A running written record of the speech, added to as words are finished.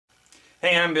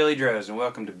Hey, I'm Billy Droze, and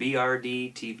welcome to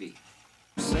Brd Tv.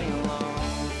 Sing along.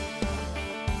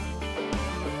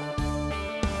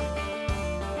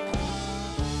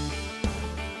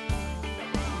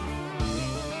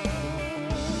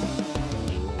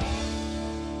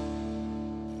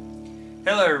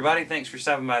 Hello everybody, thanks for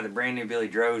stopping by the brand new Billy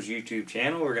Droze YouTube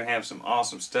channel. We're going to have some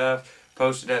awesome stuff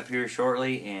posted up here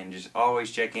shortly, and just always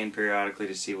check in periodically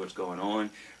to see what's going on.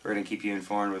 We're going to keep you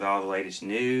informed with all the latest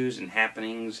news and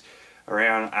happenings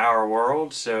around our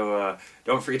world, so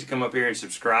don't forget to come up here and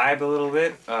subscribe a little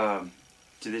bit to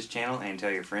this channel, and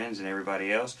tell your friends and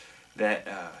everybody else that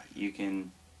you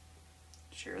can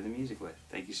share the music with.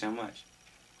 Thank you so much.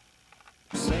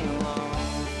 Sing